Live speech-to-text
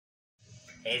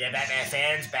Hey there, Batman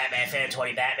fans. Batman Fan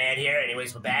 20 Batman here.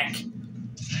 Anyways, we're back. Again,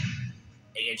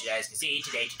 you guys can see,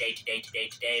 today,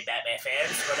 Batman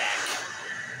fans, we're back.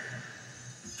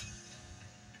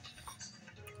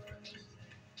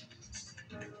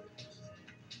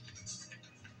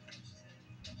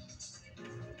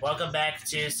 Welcome back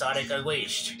to Sonic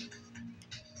Unleashed.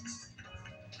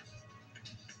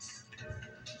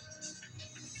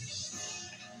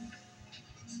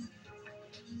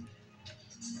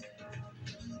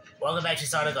 Welcome back to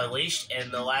Sonic Unleashed.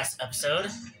 In the last episode,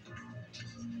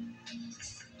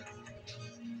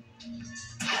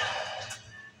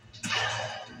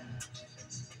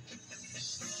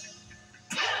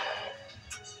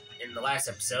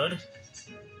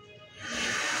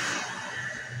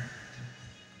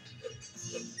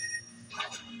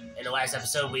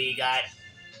 we got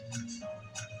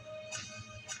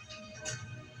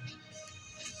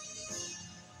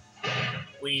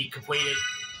completed.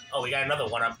 Oh, we got another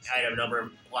one-up item. Number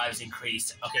of lives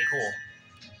increased. Okay, cool.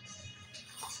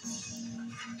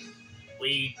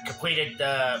 We completed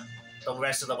the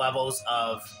rest of the levels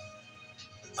of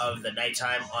the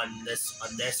nighttime on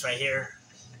this right here.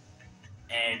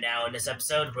 And now in this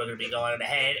episode, we're going to be going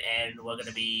ahead and we're going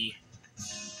to be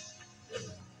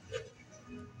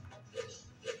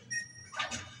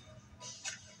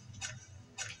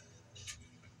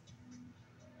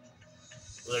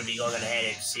going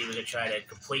ahead and see if we can try to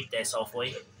complete this,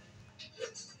 hopefully.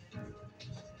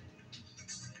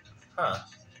 Huh.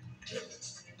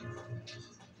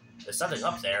 There's something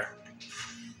up there.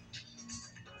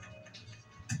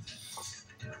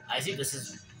 I think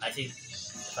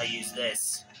if I use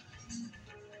this.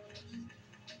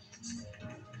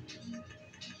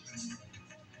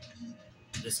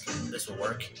 This will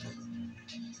work.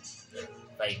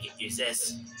 If I use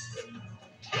this.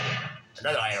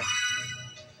 Another item.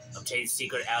 Obtain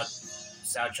secret out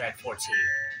soundtrack 14.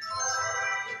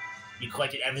 You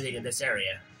collected everything in this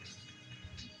area.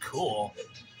 Cool.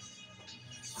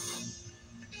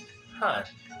 Huh.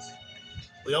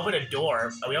 We opened a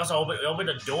door. We also opened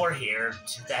a door here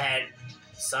that had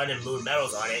sun and moon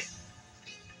medals on it.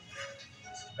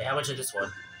 Wait, how much is this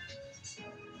one?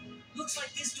 Looks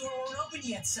like this door won't open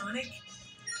yet, Sonic.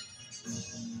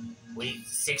 We need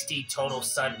 60 total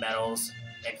sun medals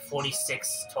and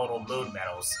 46 total moon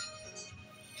medals.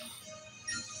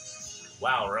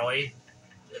 Wow, really?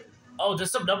 Oh, there's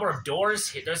some number of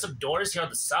doors. There's some doors here on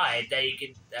the side that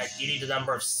you need the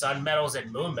number of sun medals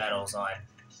and moon medals on.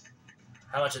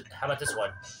 How about this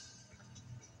one?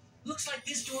 Looks like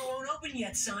this door won't open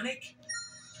yet, Sonic.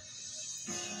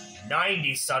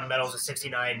 90 sun medals and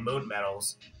 69 moon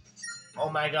medals.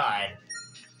 Oh my god.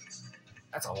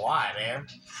 That's a lot, man.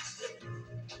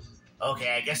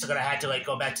 Okay, I guess we're gonna have to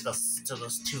go back to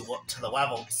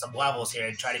some levels here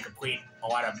and try to complete a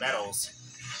lot of medals.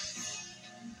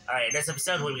 All right, in this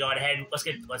episode we'll be going ahead.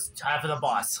 Let's try for the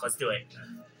boss. Let's do it.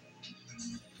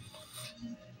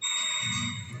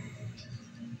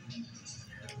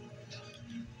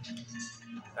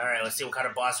 All right, let's see what kind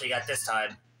of boss we got this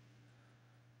time.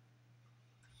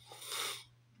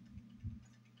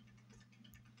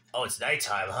 Oh, it's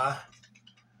nighttime, huh?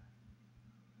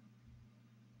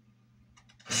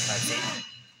 Let's see.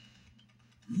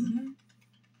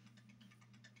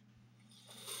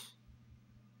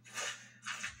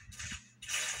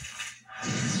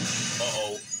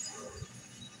 Uh-oh.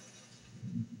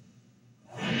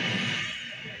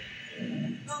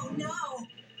 Oh, no!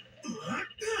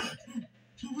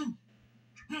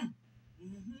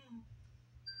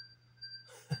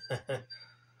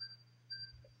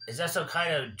 Is that some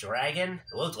kind of dragon?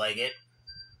 It looked like it.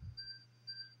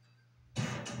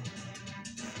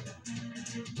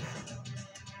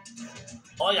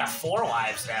 Oh, I got 4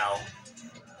 lives now.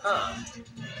 Huh.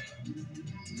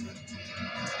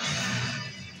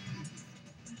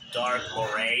 Dark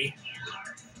Moray.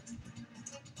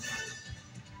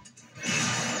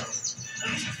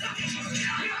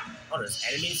 Oh, there's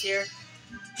enemies here?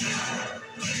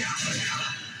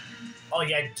 Oh, you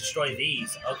gotta destroy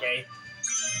these. Okay.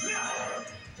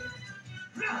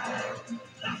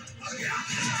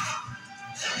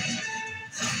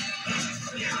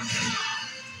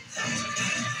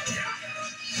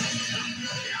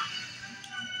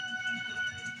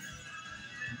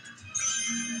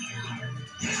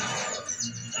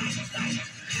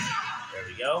 There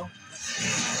we go.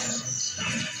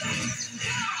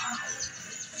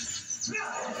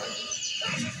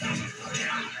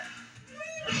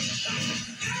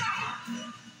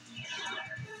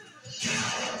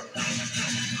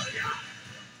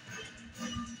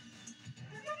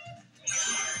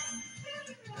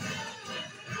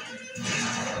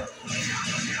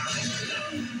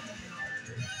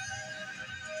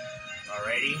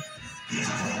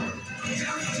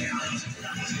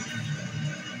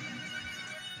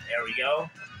 we go.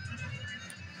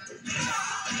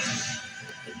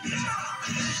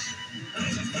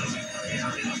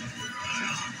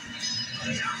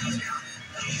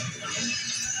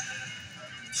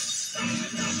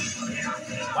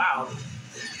 Wow.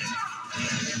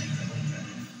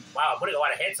 Wow, putting a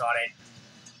lot of hits on it.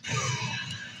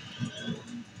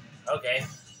 Okay.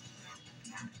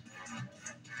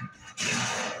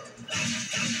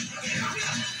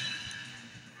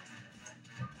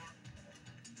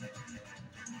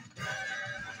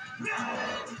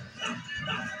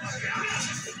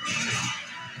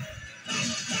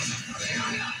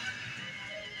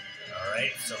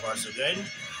 Alright, so far so good.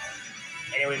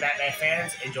 Anyway, Batman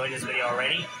fans, enjoyed this video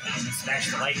already. Smash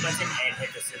the like button and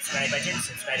hit the subscribe button.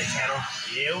 Subscribe to the channel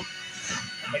if you're new.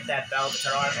 Hit that bell to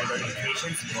turn on and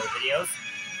notifications for more videos.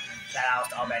 Shout out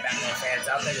to all my Batman fans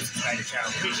out there that subscribe to the channel.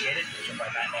 Appreciate it. You're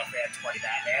my Batman fan, 20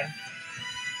 Batman.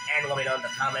 And let me know in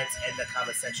the comments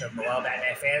section below,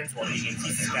 Batman fans, what video games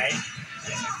you subscribe,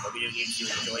 what video games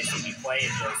you enjoy seeing me play,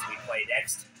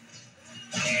 next.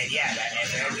 And yeah, Batman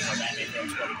fans, you're my Batman fan,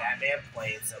 20 Batman,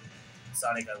 playing some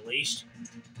Sonic Unleashed.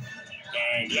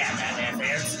 And yeah, Batman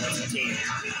fans, let's continue.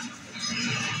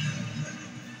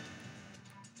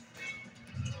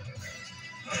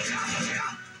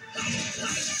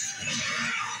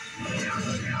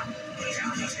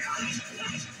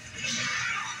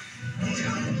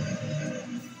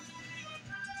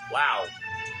 Wow.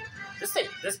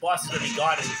 This boss is gonna be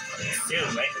gone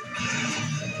soon, right?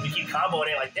 We keep comboing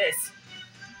it like this.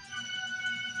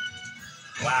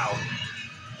 Wow.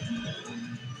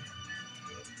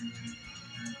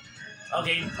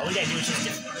 Okay, all we gotta do is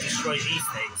just destroy these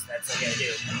things. That's what we gotta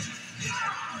do.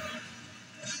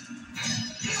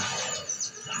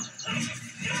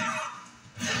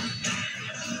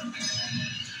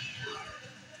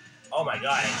 Oh my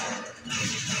god.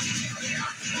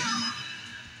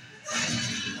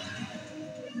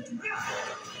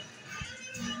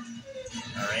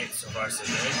 Alright, so far so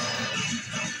good.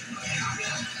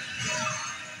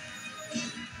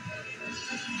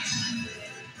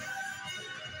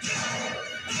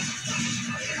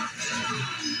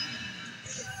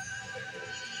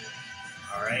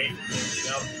 Alright, here we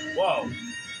go. Whoa!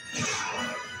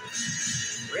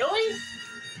 Really?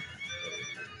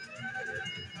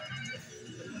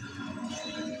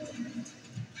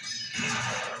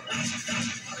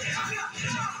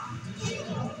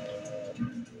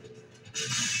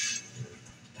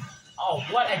 Oh,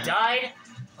 what? I died?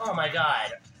 Oh my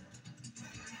god.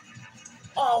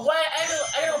 Oh, what?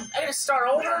 I gotta start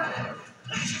over?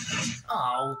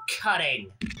 Oh,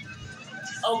 cutting.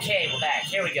 Okay, we're back.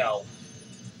 Here we go.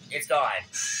 It's gone.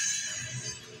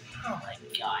 Oh my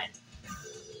god.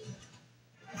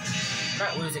 I'm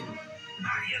not losing.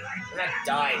 I'm not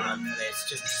dying on this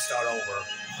just to start over.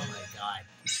 Oh my god.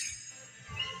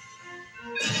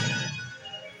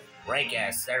 Rank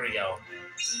S. There we go.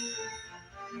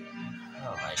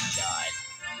 Oh my god.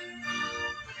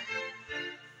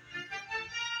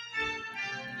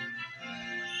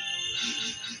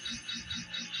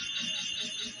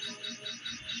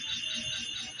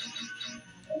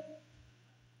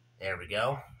 There we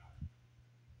go.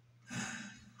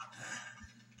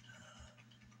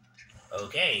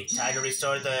 Okay, time to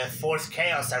restore the fourth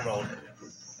Chaos Emerald.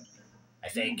 I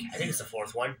think it's the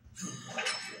fourth one.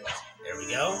 There we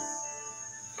go.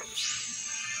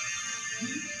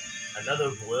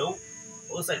 Another blue.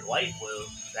 It looks like light blue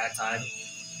that time.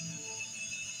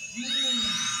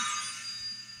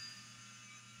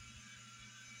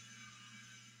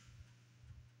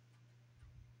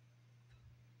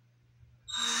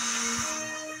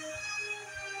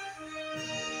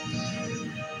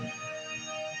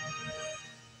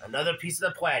 Another piece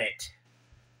of the planet.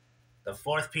 The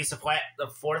fourth piece of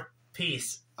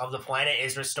the planet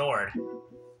is restored.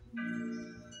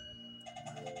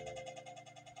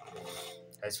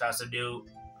 Has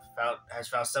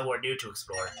found somewhere new to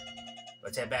explore.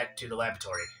 Let's head back to the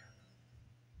laboratory.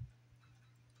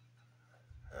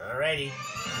 Alrighty.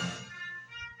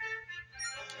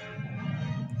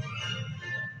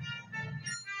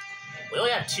 We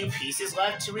only have 2 pieces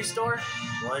left to restore.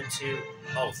 1, 2,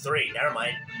 oh, 3. Never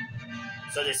mind.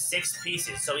 So there's 6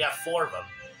 pieces. So we got 4 of them.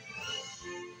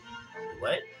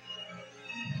 What?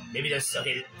 Maybe there's,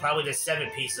 okay, probably there's 7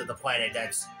 pieces of the planet.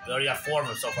 We already got 4 of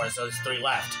them so far, so there's 3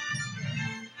 left.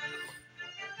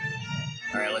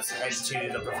 Alright, let's head to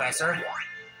the professor.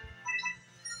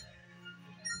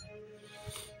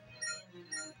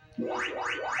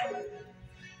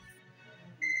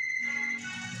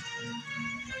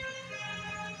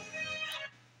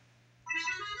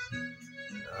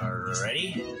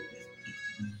 Alrighty.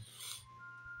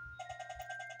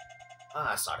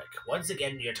 Ah, Sonic. Once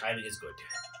again, your timing is good.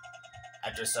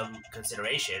 After some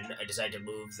consideration, I decided to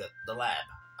move the lab.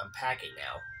 I'm packing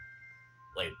now.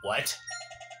 Wait, what?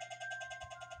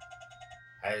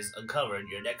 Has uncovered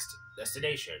your next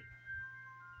destination.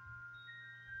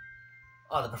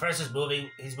 Oh, the professor's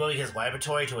moving. He's moving his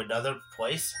laboratory to another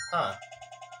place? Huh.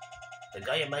 The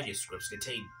Gaia manuscripts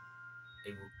contain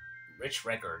a rich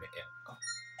record.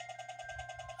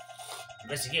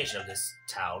 Investigation of this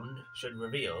town should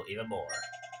reveal even more.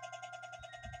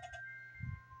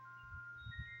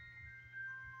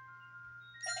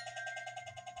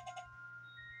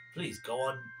 Please go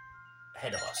on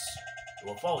ahead of us. We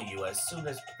will follow you as soon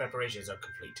as preparations are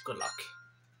complete. Good luck.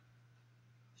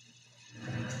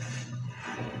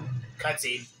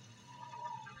 Cutscene.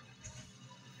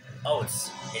 Oh,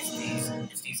 it's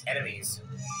these enemies.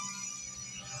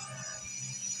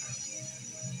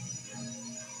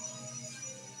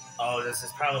 Oh, this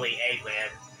is probably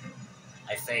Eggman,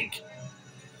 I think.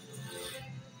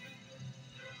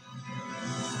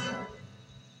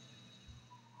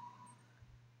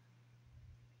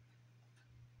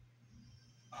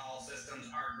 All systems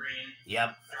are green.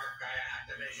 Yep. Dark Gaia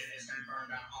activation is confirmed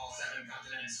on all 7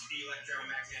 continents.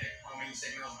 Electromagnetic homing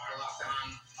signals are locked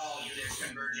on. All units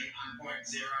converging on point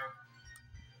 0.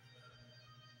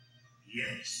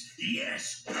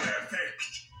 Yes,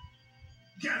 perfect.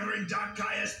 Gathering Dark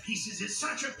Gaia's pieces is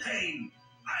such a pain.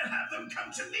 I'll have them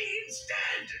come to me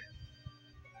instead.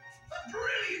 A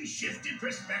brilliant shift in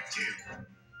perspective.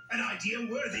 An idea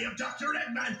worthy of Dr.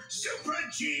 Eggman. Super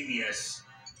genius.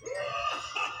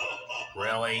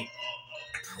 Really?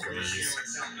 The ratio of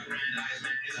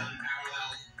self-aggrandizement is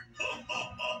unparalleled.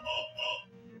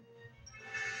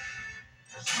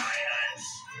 Silence!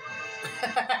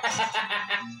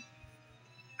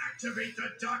 Activate the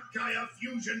Dark Gaia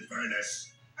fusion furnace.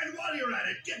 And while you're at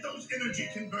it, get those energy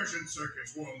conversion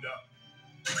circuits warmed up.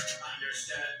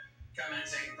 Understood.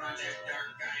 Commencing Project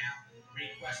Dark Gaia.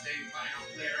 Requesting final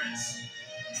clearance.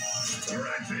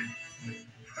 Granted.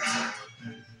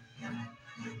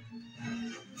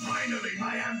 Finally,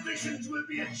 my ambitions will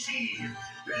be achieved.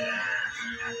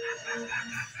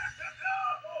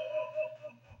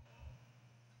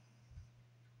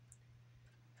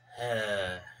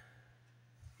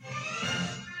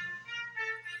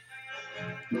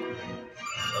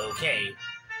 Okay.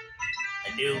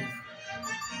 A new...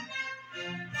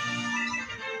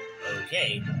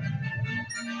 Okay.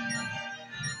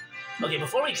 Okay,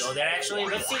 before we go there, actually,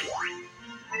 let's see...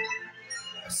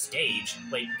 A stage?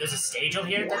 Wait, there's a stage over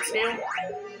here that's new?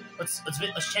 Let's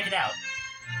check it out.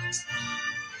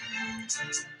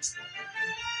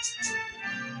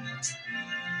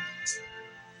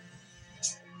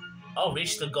 Oh,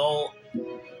 reach the goal.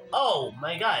 Oh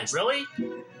my god, really?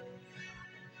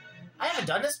 I haven't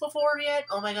done this before yet?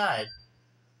 Oh my god.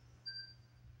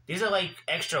 These are like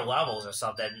extra levels or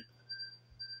something.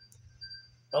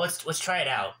 Well, let's try it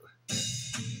out.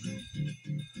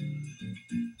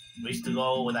 Reach the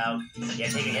goal without... Yeah,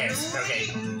 taking hits.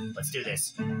 Okay, let's do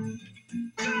this.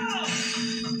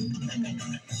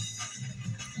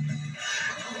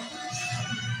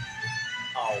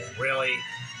 Oh, really?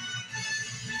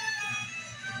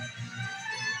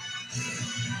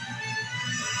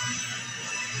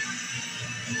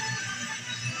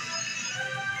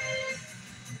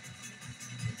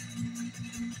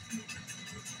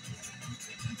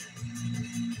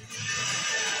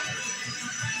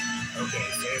 Okay,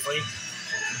 seriously?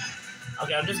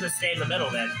 Okay, I'm just gonna stay in the middle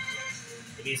then.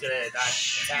 If he's gonna not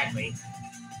attack me.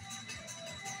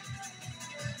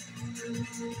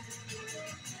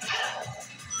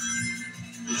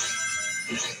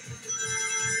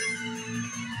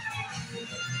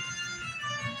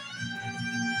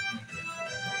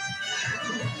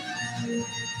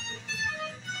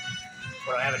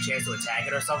 Or do I have a chance to attack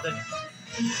it or something?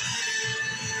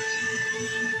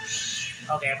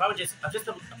 Okay, I'm probably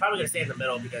gonna stay in the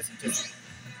middle because it just...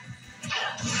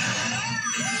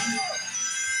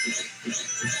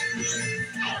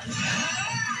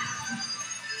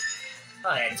 Oh,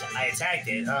 I attacked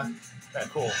it, huh? That's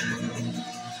cool.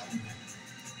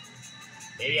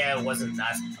 Maybe I was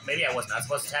not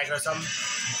supposed to attack it or something.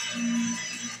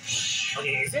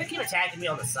 Okay, it's gonna keep attacking me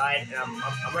on the side, and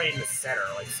I'm right in the center,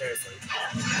 like seriously.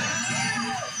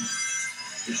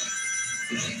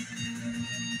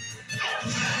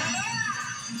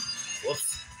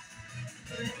 Whoops.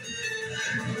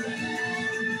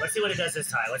 Let's see what it does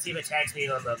this time. Let's see if it attacks me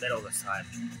on the middle this time.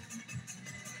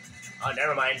 Oh,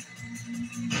 never mind.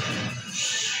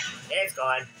 It's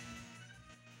gone.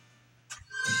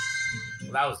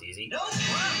 Well, that was easy. No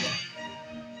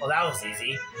problem. Well, that was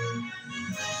easy.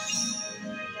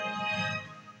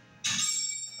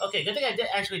 Okay, good thing I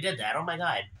actually did that. Oh my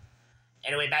god.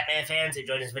 Anyway, Batman fans,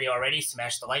 enjoyed this video already,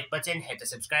 smash the like button, hit the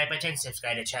subscribe button,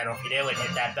 subscribe to the channel if you're new, and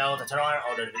hit that bell to turn on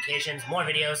all notifications, more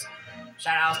videos.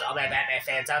 Shout outs to all my Batman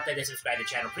fans out there that subscribe to the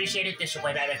channel. Appreciate it. This is your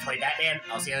boy Batman 20 Batman.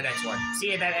 I'll see you in the next one.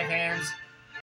 See you, Batman fans.